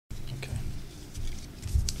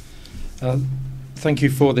Uh, Thank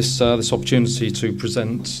you for this opportunity to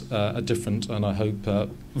present a different and I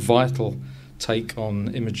hope vital take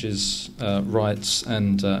on images, rights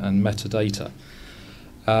and metadata.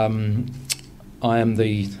 I am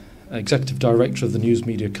the Executive Director of the News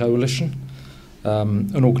Media Coalition,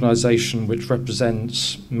 an organisation which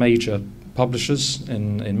represents major publishers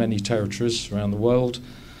in many territories around the world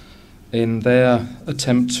in their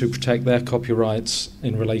attempt to protect their copyrights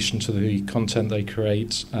in relation to the content they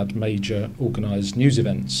create at major organised news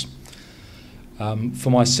events. For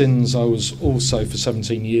my sins, I was also for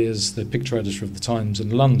 17 years the picture editor of the Times in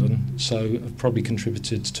London, so I've probably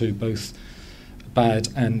contributed to both bad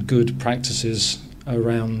and good practices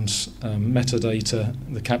around metadata,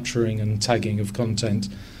 the capturing and tagging of content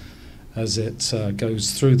as it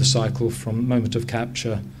goes through the cycle from moment of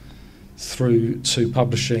capture through to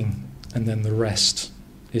publishing, and then the rest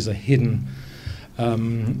is a hidden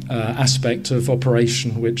aspect of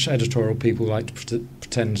operation which editorial people like to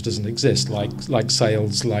pretend doesn't exist, like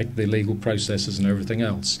sales, like the legal processes and everything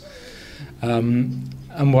else.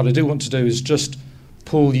 And what I do want to do is just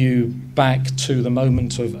pull you back to the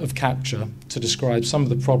moment of capture to describe some of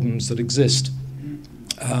the problems that exist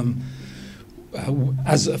for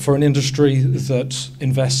an industry that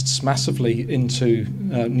invests massively into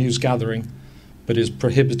news gathering but is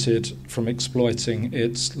prohibited from exploiting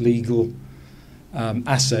its legal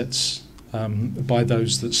assets by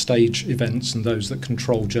those that stage events and those that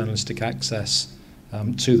control journalistic access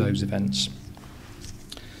to those events.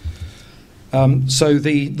 So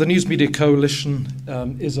the News Media Coalition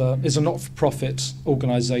is a not-for-profit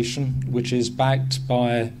organisation which is backed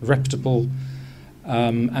by reputable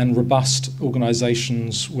and robust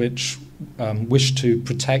organisations which wish to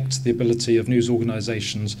protect the ability of news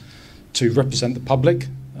organisations to represent the public.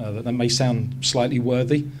 That may sound slightly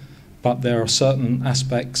worthy, but there are certain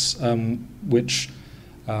aspects which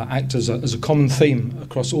act as a common theme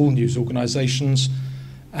across all news organisations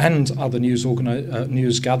and other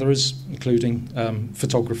news gatherers, including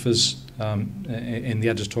photographers in the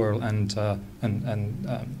editorial and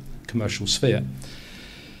commercial sphere.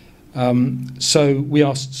 So we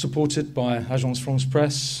are supported by Agence France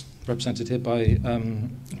Presse, represented here by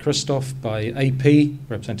Christophe, by AP,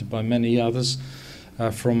 represented by many others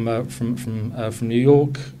from New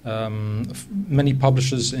York, many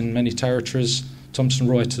publishers in many territories, Thomson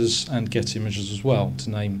Reuters and Getty Images as well,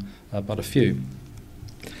 to name but a few.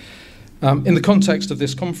 In the context of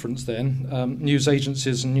this conference, then, news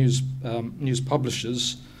agencies and news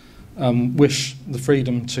publishers wish the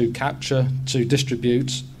freedom to capture, to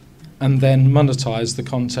distribute, and then monetize the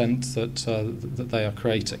content that they are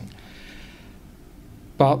creating.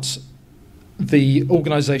 But the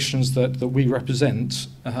organizations that we represent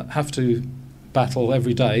have to battle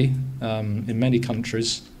every day in many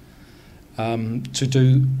countries to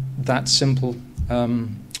do that simple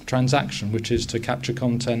transaction, which is to capture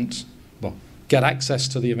content, well, get access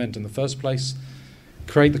to the event in the first place,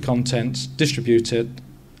 create the content, distribute it,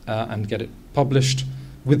 and get it published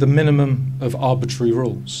with the minimum of arbitrary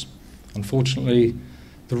rules. Unfortunately,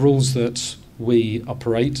 the rules that we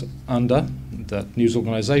operate under, that news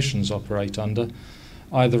organisations operate under,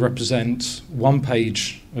 either represent one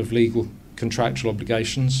page of legal contractual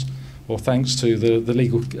obligations, or thanks to the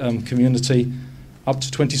legal community, up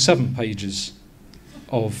to 27 pages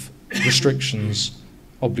of restrictions,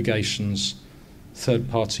 obligations,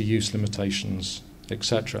 third-party use limitations,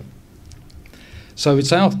 etc. So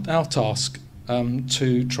it's our task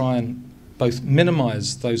to try and both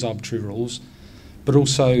minimise those arbitrary rules, but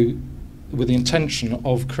also with the intention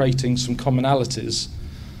of creating some commonalities,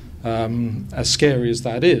 as scary as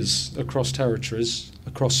that is, across territories,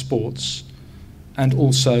 across sports, and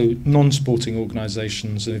also non-sporting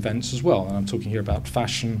organisations and events as well. And I'm talking here about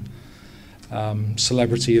fashion,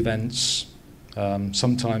 celebrity events,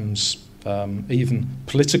 sometimes even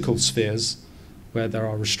political spheres where there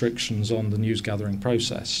are restrictions on the news gathering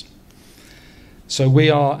process. So we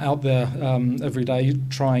are out there every day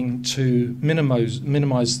trying to minimise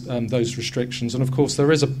those restrictions, and of course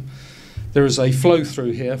there is a flow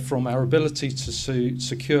through here from our ability to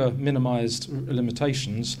secure minimised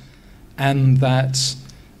limitations and that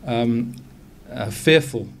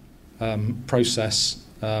fearful process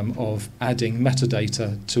of adding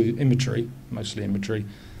metadata to imagery, mostly imagery,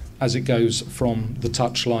 as it goes from the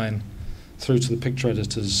touchline through to the picture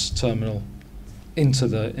editor's terminal into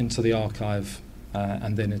the archive.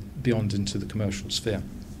 And then beyond into the commercial sphere.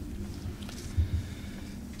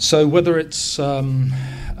 So whether it's a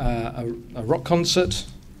rock concert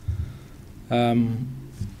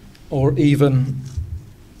or even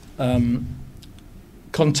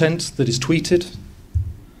content that is tweeted,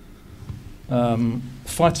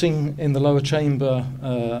 fighting in the lower chamber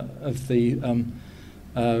of the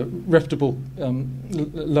reputable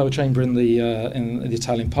lower chamber in the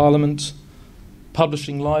Italian Parliament,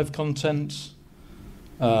 publishing live content,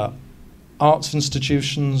 arts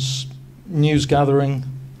institutions, news gathering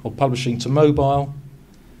or publishing to mobile.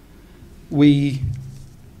 We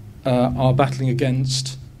are battling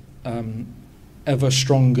against ever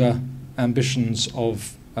stronger ambitions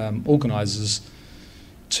of organisers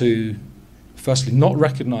to firstly not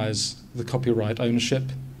recognise the copyright ownership,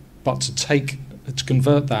 but to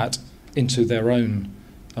convert that into their own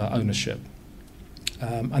ownership.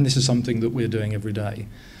 And this is something that we're doing every day.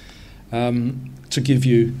 To give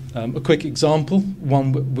you a quick example,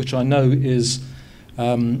 one which I know is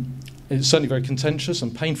certainly very contentious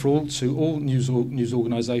and painful to all news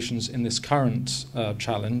organisations in this current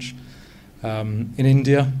challenge. In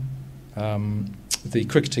India, the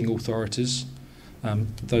cricketing authorities,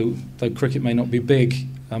 though cricket may not be big,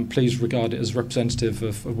 please regard it as representative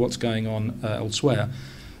of what's going on elsewhere.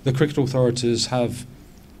 The cricket authorities have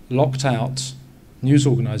locked out news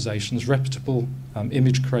organisations, reputable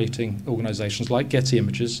image-creating organisations like Getty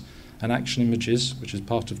Images and Action Images, which is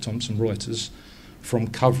part of Thomson Reuters, from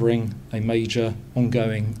covering a major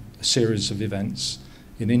ongoing series of events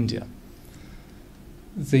in India.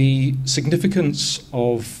 The significance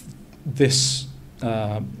of this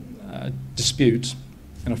dispute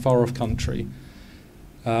in a far-off country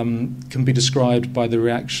can be described by the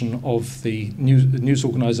reaction of the news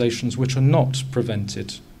organisations which are not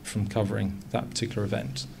prevented from covering that particular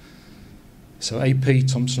event. So AP,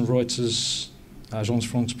 Thomson Reuters, Agence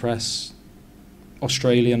France-Presse,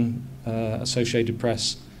 Australian Associated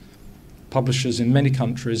Press, publishers in many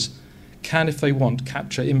countries can, if they want,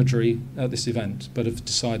 capture imagery at this event, but have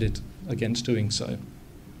decided against doing so.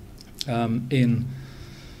 In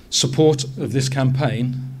support of this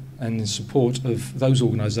campaign and in support of those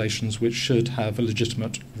organisations which should have a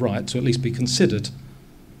legitimate right to at least be considered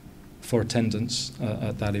for attendance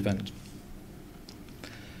at that event.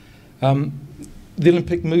 The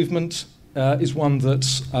Olympic movement is one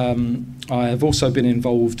that I have also been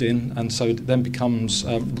involved in, and so it then becomes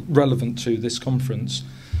relevant to this conference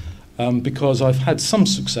because I've had some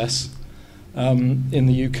success in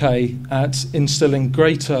the UK at instilling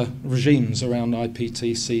greater regimes around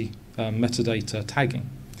IPTC metadata tagging.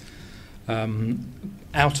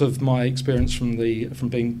 Out of my experience from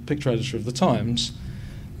being picture editor of the Times,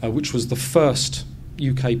 which was the first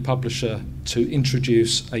UK publisher to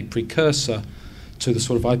introduce a precursor to the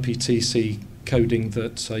sort of IPTC coding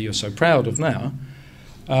that you're so proud of now,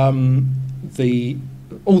 all the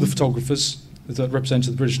photographers that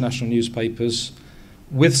represented the British national newspapers,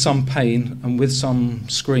 with some pain and with some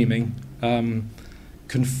screaming,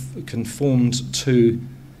 conformed to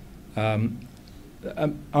IPTC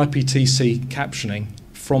captioning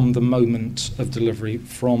from the moment of delivery,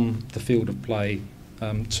 from the field of play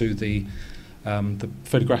to the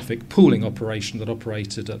photographic pooling operation that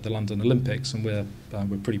operated at the London Olympics, and we're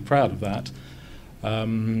pretty proud of that.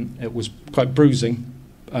 It was quite bruising.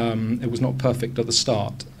 It was not perfect at the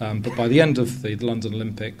start, but by the end of the London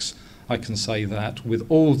Olympics, I can say that with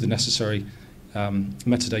all the necessary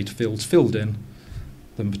metadata fields filled in,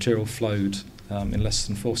 the material flowed in less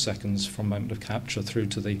than 4 seconds from moment of capture through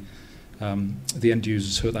to the end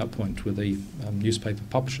users, who at that point were the newspaper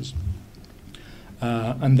publishers.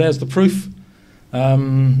 And there's the proof.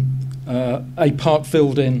 A part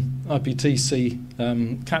filled in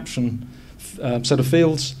IPTC caption set of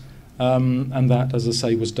fields, and that, as I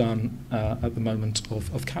say, was done at the moment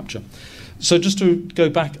of capture. So just to go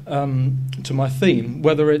back to my theme,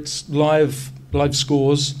 whether it's live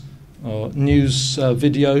scores or news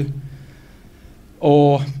video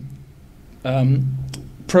or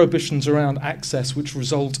prohibitions around access which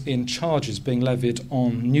result in charges being levied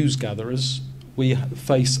on news gatherers, we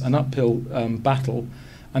face an uphill battle,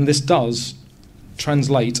 and this does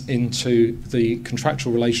translate into the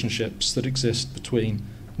contractual relationships that exist between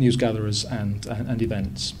news gatherers and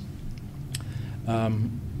events.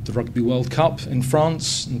 The Rugby World Cup in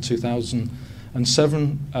France in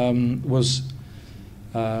 2007 was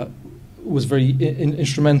very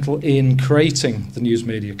instrumental in creating the News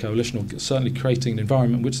Media Coalition, or certainly creating an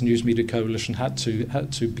environment in which the News Media Coalition had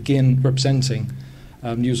to begin representing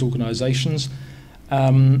news organisations.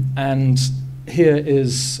 And here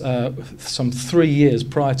is some 3 years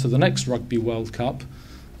prior to the next Rugby World Cup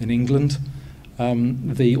in England.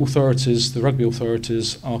 The rugby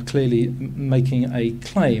authorities are clearly making a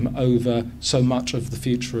claim over so much of the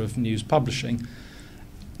future of news publishing.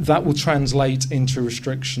 That will translate into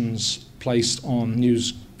restrictions placed on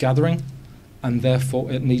news gathering, and therefore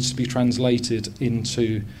it needs to be translated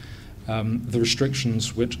into the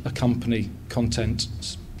restrictions which accompany content,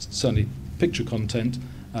 certainly picture content,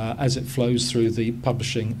 as it flows through the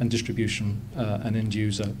publishing and distribution and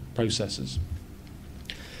end-user processes.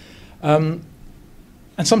 And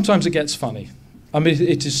sometimes it gets funny. I mean,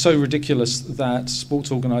 it is so ridiculous that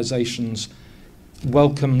sports organisations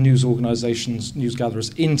welcome news organisations, news gatherers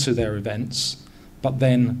into their events, but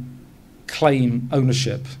then claim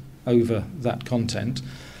ownership over that content,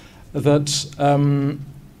 that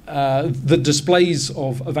the displays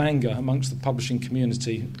of anger amongst the publishing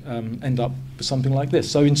community end up with something like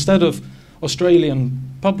this. So instead of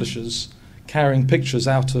Australian publishers carrying pictures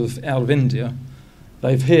out of India,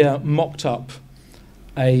 they've here mocked up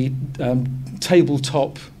a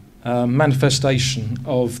tabletop manifestation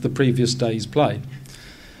of the previous day's play.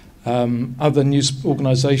 Other news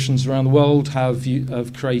organisations around the world have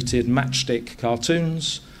created matchstick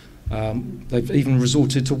cartoons. They've even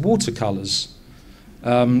resorted to watercolours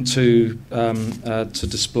to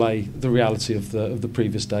display the reality of the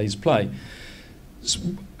previous day's play.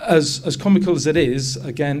 As comical as it is,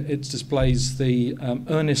 again, it displays the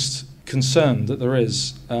earnest concern that there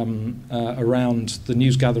is around the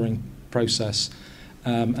news gathering process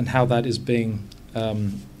and how that is being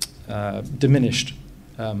diminished,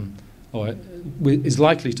 or is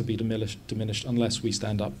likely to be diminished unless we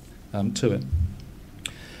stand up to it.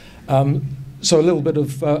 So a little bit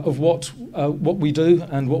of what we do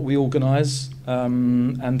and what we organise,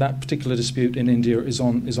 and that particular dispute in India is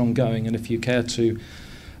ongoing. And if you care to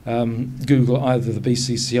Google either the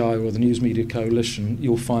BCCI or the News Media Coalition,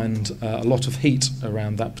 you'll find a lot of heat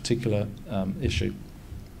around that particular issue.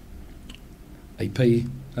 AP,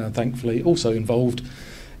 thankfully, also involved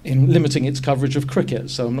in limiting its coverage of cricket,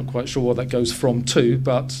 so I'm not quite sure what that goes from to,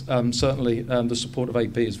 but certainly the support of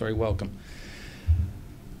AP is very welcome.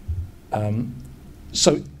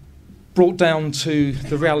 So brought down to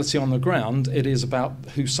the reality on the ground, it is about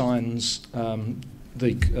who signs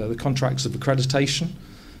the contracts of accreditation,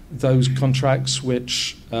 those contracts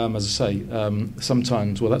which, as I say,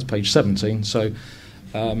 sometimes, well, that's page 17, so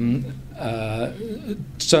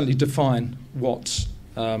certainly define what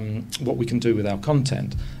we can do with our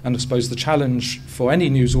content. And I suppose the challenge for any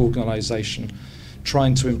news organisation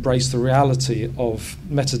trying to embrace the reality of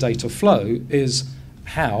metadata flow is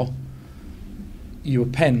how you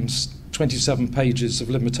append 27 pages of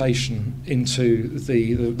limitation into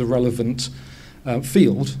the relevant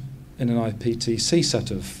field in an IPTC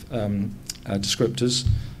set of descriptors,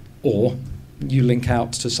 or you link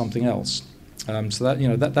out to something else. So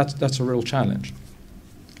that's a real challenge.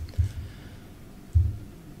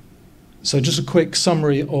 So just a quick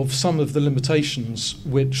summary of some of the limitations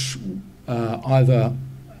which either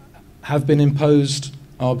have been imposed,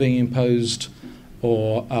 are being imposed,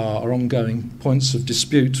 or are ongoing points of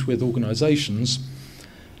dispute with organisations.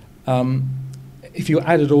 If you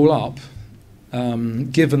add it all up,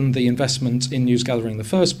 given the investment in news gathering in the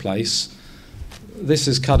first place, this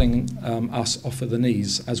is cutting us off at the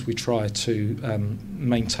knees as we try to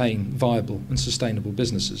maintain viable and sustainable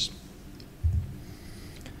businesses.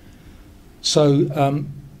 So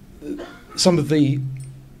some of the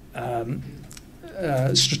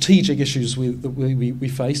strategic issues that we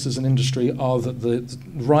face as an industry are that the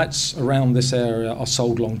rights around this area are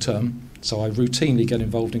sold long term. So I routinely get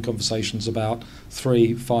involved in conversations about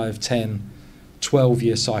 3, 5, 10,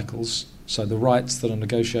 12-year cycles. So the rights that are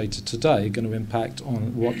negotiated today are going to impact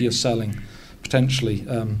on what you're selling potentially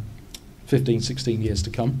 15, 16 years to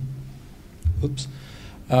come. Oops.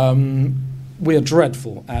 We are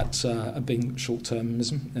dreadful at being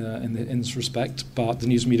short-termism in this respect, but the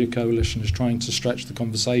News Media Coalition is trying to stretch the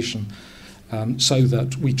conversation so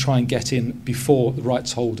that we try and get in before the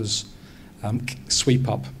rights holders sweep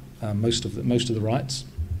up most of the rights.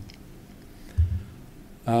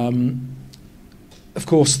 Of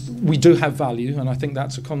course, we do have value, and I think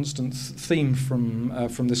that's a constant theme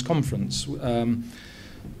from this conference.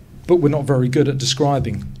 But we're not very good at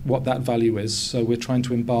describing what that value is, so we're trying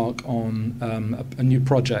to embark on a new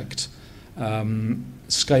project,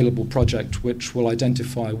 scalable project, which will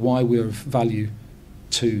identify why we're of value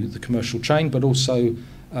to the commercial chain, but also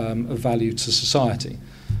of value to society.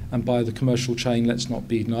 And by the commercial chain, let's not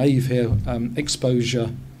be naive here,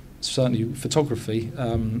 exposure, certainly photography,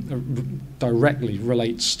 directly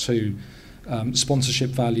relates to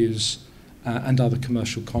sponsorship values and other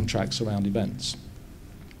commercial contracts around events.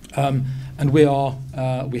 And we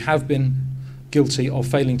have been guilty of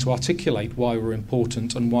failing to articulate why we're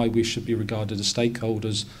important and why we should be regarded as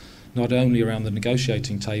stakeholders, not only around the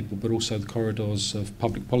negotiating table, but also the corridors of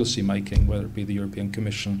public policy making, whether it be the European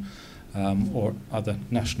Commission or other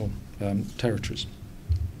national territories.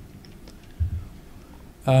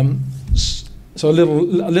 So a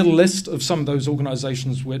little list of some of those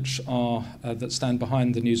organisations which are that stand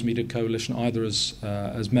behind the News Media Coalition, either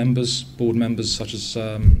as members, board members such as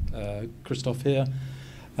Christoph here,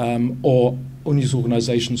 or news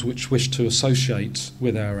organisations which wish to associate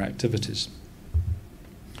with our activities.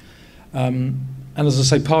 And as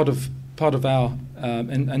I say, part of our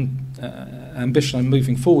ambition and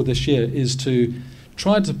moving forward this year is to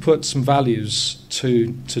try to put some values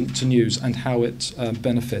to news and how it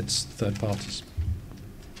benefits third parties.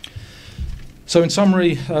 So in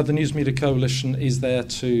summary, the News Media Coalition is there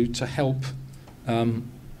to help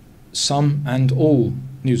some and all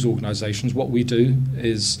news organisations. What we do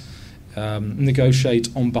is negotiate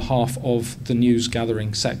on behalf of the news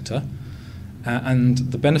gathering sector, and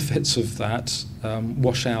the benefits of that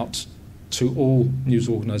wash out to all news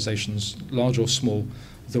organisations, large or small,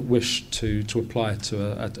 that wish to apply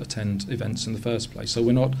to attend events in the first place. So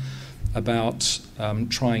we're not about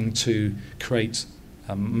trying to create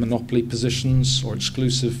monopoly positions or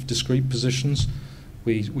exclusive discrete positions.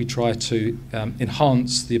 We try to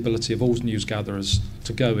enhance the ability of all news gatherers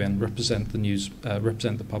to go in, represent the news,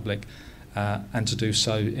 represent the public, and to do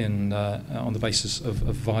so on the basis of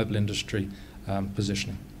viable industry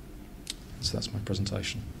positioning. So that's my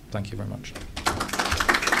presentation. Thank you very much.